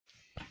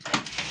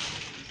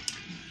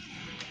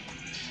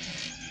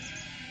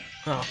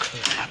Oh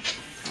crap.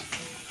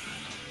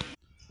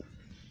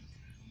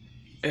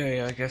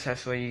 Yeah, I guess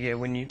that's what you get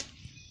when you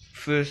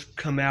first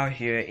come out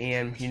here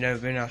and you never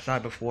been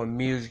outside before.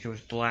 Music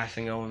was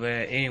blasting over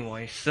there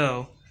anyway.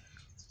 So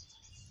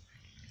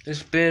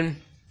it's been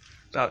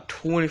about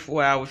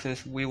 24 hours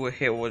since we were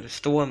hit with a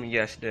storm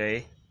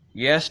yesterday,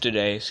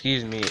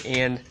 excuse me,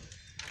 and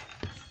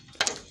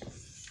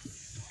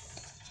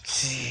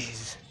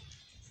jeez,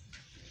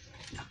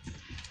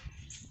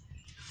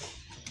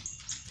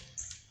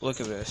 look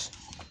at this.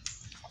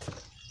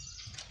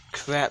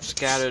 Crap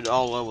scattered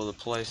all over the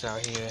place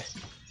out here.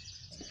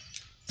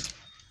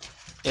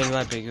 And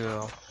my big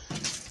girl.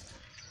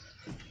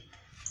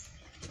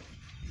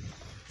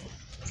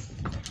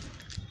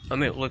 I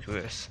mean, look at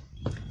this.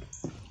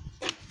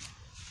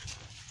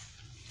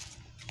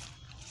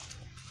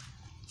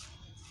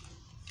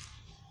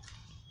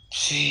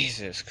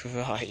 Jesus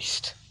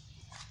Christ.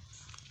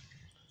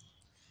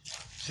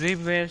 Tree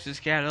branches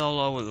scattered all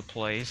over the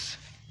place.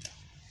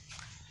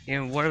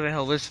 And whatever the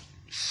hell this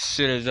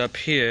shit is up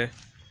here.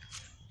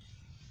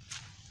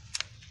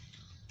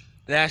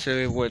 That's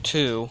everywhere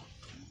too.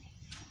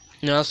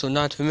 And also,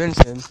 not to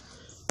mention,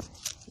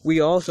 we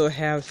also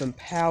have some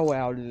power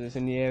outages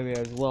in the area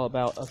as well.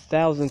 About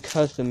 1,000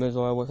 customers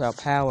are without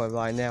power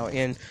right now,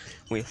 and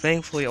we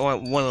thankfully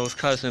aren't one of those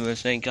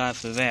customers, thank God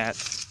for that.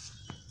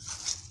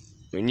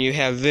 When you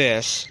have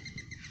this,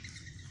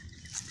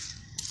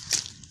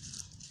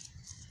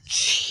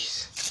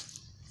 jeez.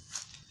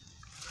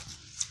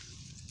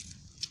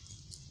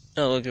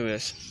 Oh, look at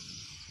this.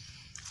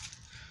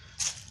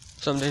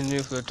 Something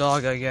new for the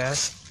dog, I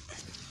guess.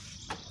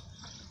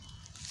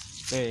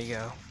 There you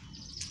go.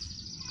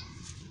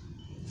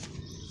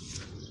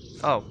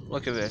 Oh,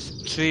 look at this.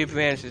 Tree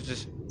branches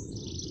just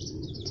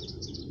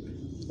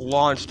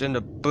launched in the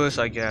bush,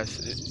 I guess.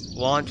 It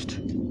launched?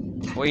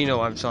 Well, you know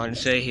what I'm trying to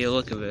say here.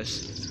 Look at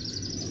this.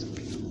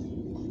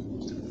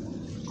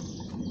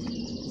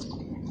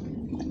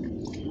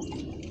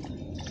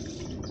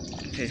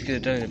 Okay, it's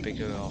good done a big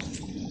girl.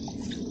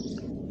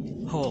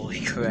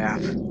 Holy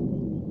crap.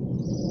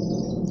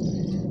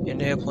 And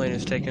the airplane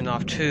is taking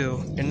off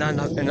too. And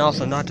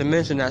also, not to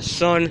mention that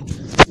sun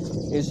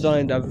is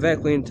shining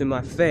directly into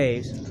my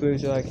face. Pretty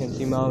sure I can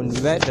see my own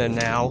retina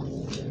now,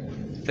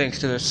 thanks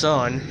to the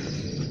sun.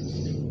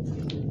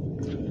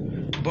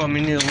 But I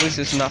mean, at least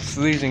it's not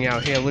freezing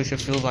out here. At least it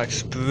feels like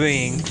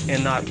spring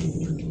and not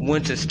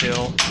winter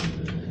still.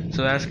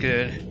 So that's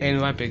good.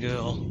 And my big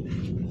girl.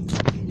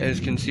 As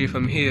you can see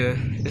from here,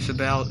 it's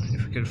about,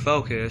 if we can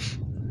focus,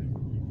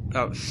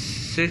 about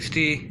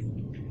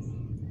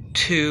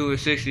 62 or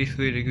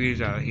 63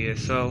 degrees out here.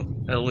 So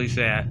at least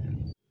that.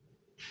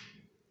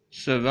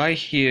 So right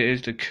here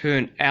is the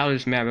current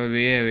outage map of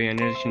the area, and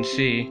as you can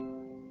see,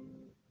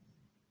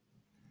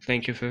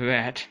 thank you for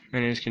that,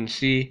 and as you can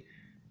see,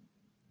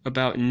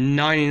 about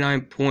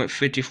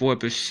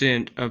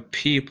 99.54% of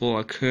people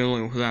are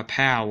currently without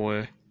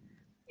power,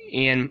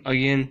 and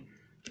again,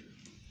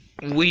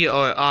 we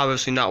are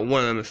obviously not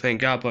one of them,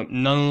 thank God, but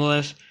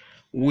nonetheless,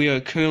 we are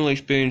currently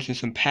experiencing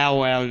some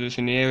power outages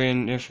in the area,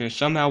 and if you're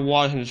somehow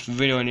watching this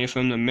video and you're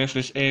from the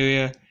Memphis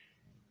area,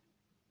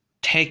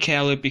 take care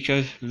of it,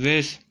 because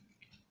this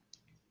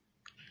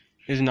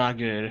is not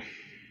good.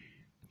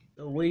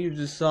 The way you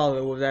just saw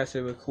it was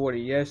actually recorded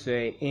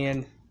yesterday,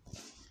 and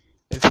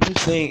if you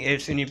think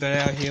it's any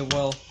better out here,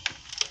 well,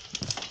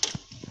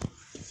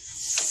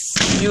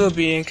 you would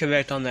be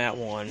incorrect on that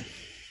one.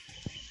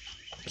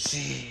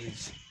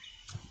 Jeez.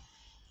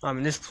 I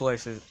mean, this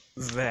place is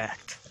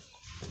wrecked.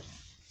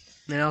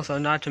 And also,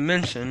 not to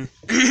mention,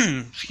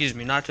 excuse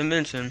me, not to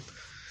mention,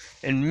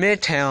 in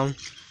Midtown,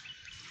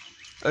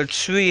 a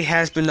tree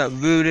has been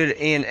uprooted,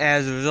 and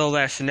as a result of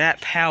that, snapped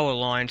power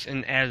lines,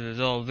 and as a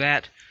result of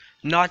that,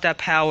 knocked that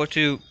power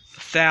to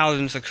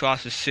thousands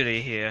across the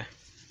city here.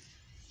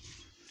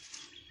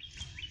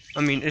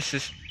 I mean, it's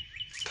just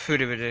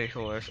pretty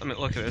ridiculous. I mean,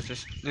 look at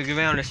this. The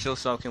ground is still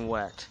soaking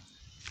wet.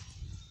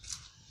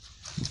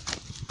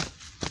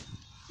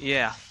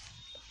 Yeah.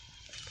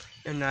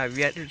 And I've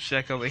yet to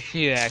check over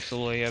here,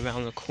 actually,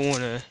 around the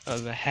corner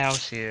of the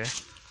house here.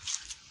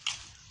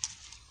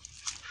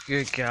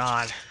 Good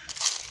God.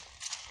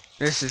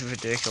 This is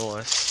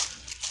ridiculous.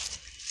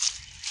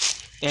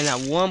 And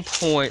at one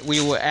point, we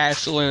were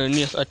actually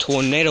underneath a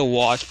tornado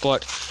watch,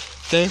 but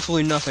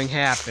thankfully nothing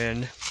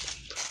happened.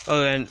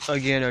 Other than,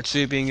 again, a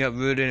tree being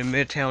uprooted in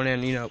Midtown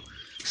and, you know,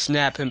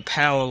 snapping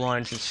power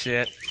lines and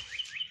shit.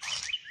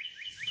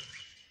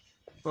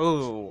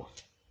 Oh.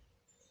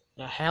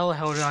 Now, how the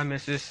hell did I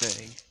miss this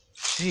thing?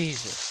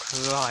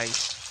 Jesus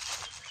Christ.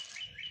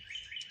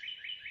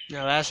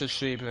 Now, that's a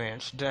tree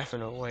branch,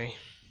 definitely.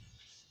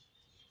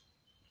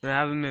 And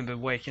I remember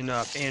waking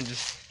up and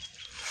just...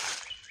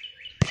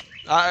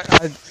 I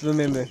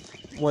remember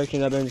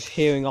waking up and just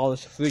hearing all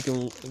this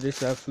frequent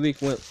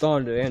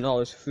thunder and all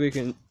this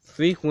frequent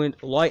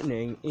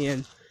lightning,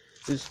 and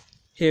just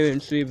hearing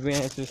tree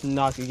branches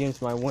knock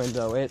against my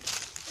window. It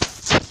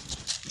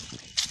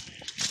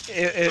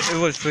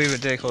was pretty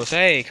ridiculous.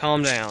 Hey,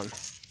 calm down.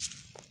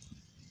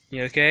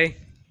 You okay?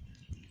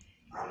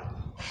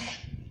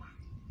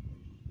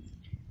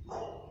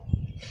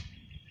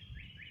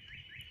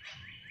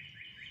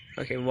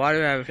 Okay, why do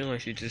I have a feeling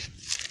she just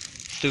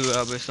threw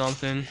up or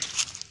something?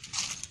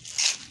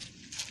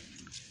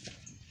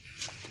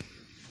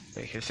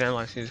 It sounded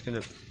like she was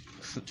gonna,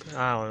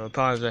 I don't know,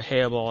 probably a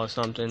hairball or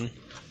something.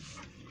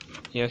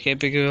 You okay,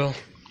 big girl?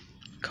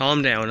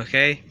 Calm down,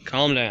 okay?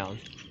 Calm down.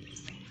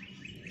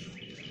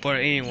 But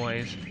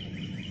anyways,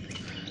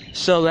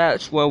 so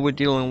that's what we're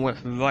dealing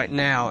with right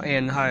now,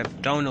 and I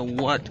don't know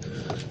what.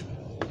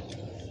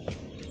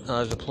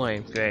 There's a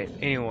plane. Great.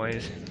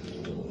 Anyways,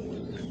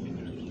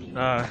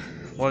 what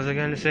was I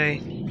gonna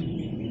say?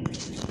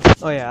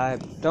 Oh yeah, I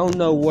don't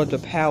know what the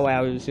power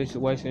outage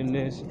situation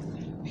is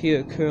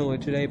here currently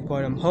today,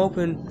 but I'm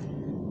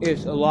hoping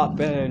it's a lot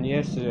better than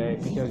yesterday,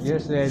 because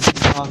yesterday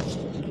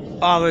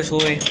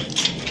obviously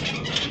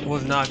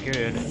was not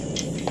good.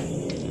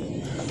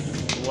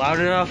 Loud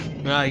enough?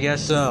 I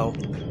guess so. I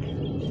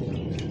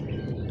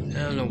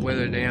don't know where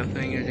the damn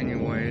thing is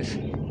anyways.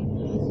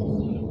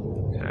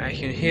 I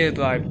can hear it,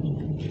 but I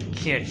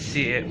can't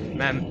see it.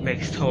 That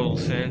makes total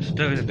sense.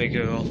 There's a big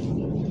girl.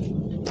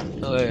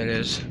 Oh, there it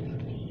is.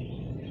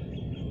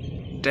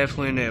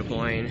 Definitely an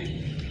airplane.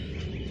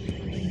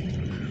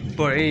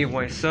 But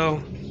anyway,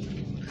 so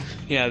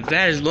yeah,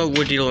 that is what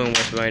we're dealing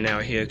with right now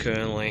here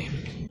currently.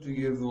 To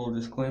give a little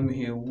disclaimer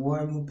here,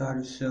 what I'm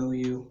about to show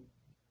you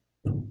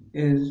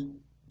is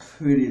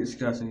pretty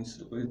disgusting. It's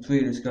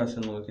pretty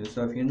disgusting looking.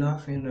 So if you're not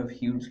a fan of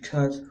huge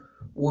cuts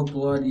or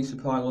blood, you should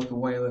probably look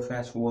away or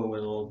fast forward a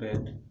little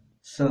bit.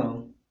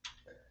 So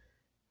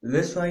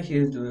this right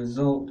here is the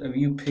result of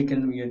you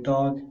picking up your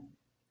dog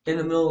in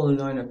the middle of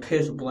the night in a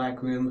pitch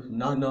black room,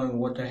 not knowing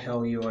what the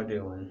hell you are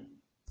doing.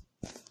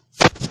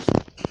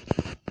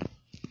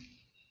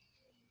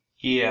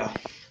 Yeah,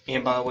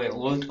 and by the way, it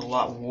looked a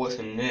lot worse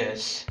than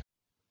this.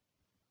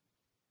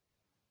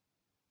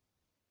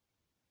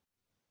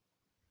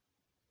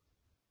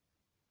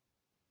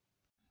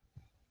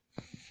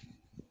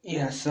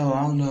 Yeah, so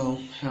I don't know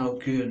how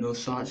good those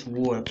shots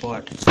were,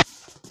 but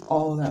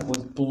all that was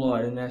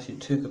blood, and actually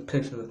took a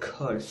picture of the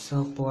cut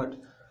itself, but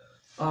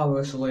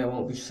obviously I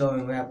won't be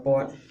showing that,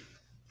 but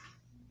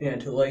yeah,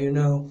 to let you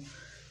know,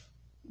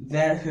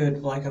 that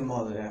hurt like a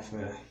mother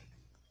after.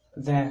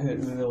 That hurt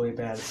really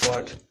bad,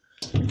 but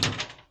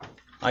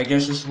I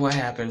guess this is what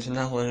happens, and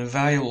that was an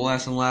invaluable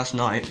lesson last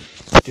night.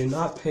 Do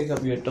not pick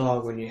up your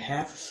dog when you're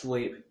half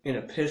asleep in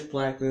a pitch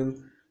black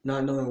room,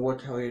 not knowing what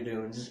the hell you're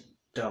doing. Just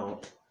don't.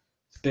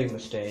 It's a big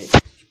mistake.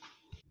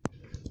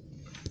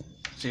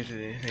 See if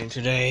there's anything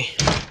today.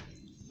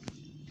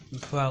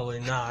 Probably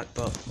not,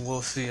 but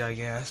we'll see, I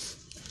guess.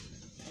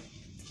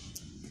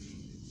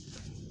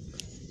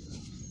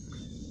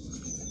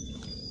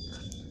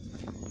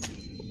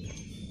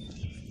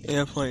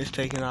 Airplane's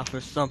taking off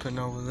or something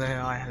over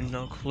there. I have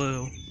no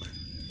clue.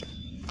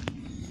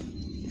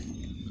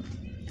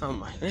 Oh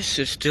my, this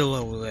is still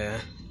over there.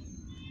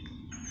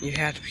 You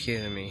have to be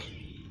kidding me.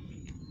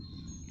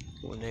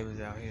 What neighbors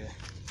out here?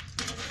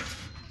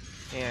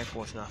 Yeah, of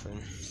course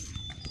nothing.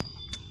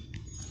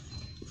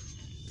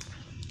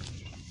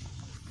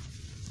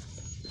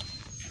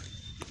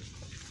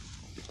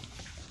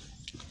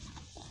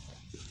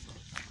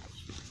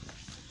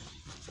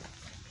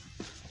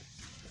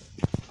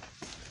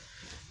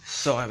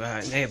 Sorry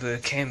about that. Neighbor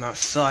came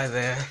outside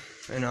there,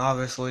 and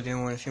obviously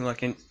didn't want to seem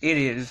like an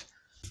idiot.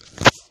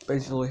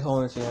 Basically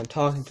holding this, and I'm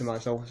talking to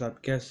myself, so I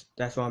guess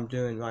that's what I'm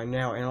doing right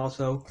now. And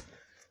also,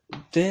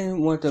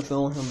 didn't want to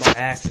film him by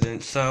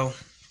accident, so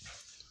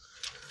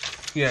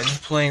yeah,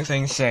 just playing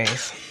things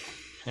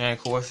safe. And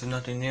of course, there's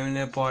nothing new in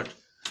there, but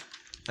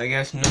I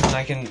guess nothing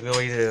I can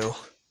really do.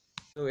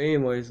 So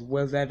anyways,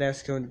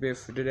 that's going to be it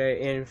for today.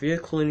 And if you're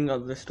cleaning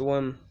up from the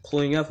storm,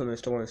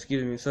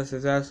 excuse me, such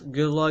as that,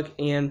 good luck.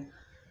 And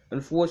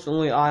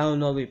unfortunately, I don't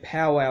know the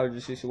power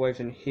outage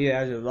situation here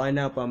as of right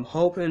now, but I'm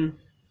hoping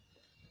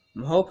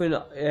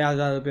it has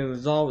either been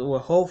resolved, or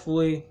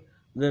hopefully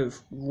they're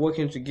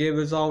working to get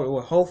resolved,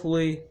 or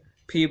hopefully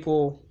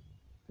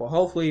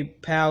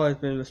power has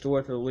been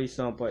restored to at least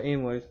some. But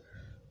anyways,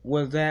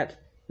 with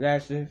that,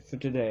 that's it for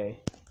today.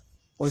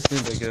 What's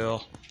new, big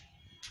girl?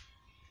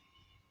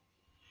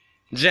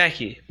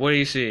 Jackie, what do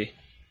you see?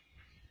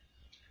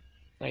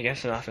 I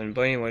guess nothing.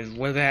 But anyways,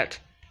 with that,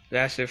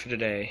 that's it for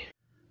today.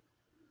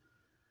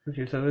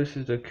 Okay, so this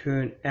is the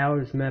current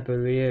outage map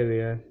of the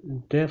area.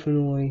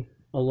 Definitely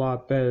a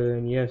lot better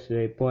than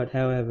yesterday, but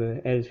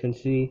however, as you can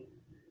see,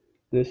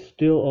 there's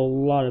still a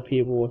lot of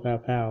people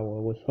without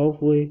power, which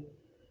hopefully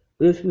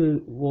this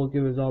will get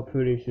resolved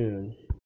pretty soon.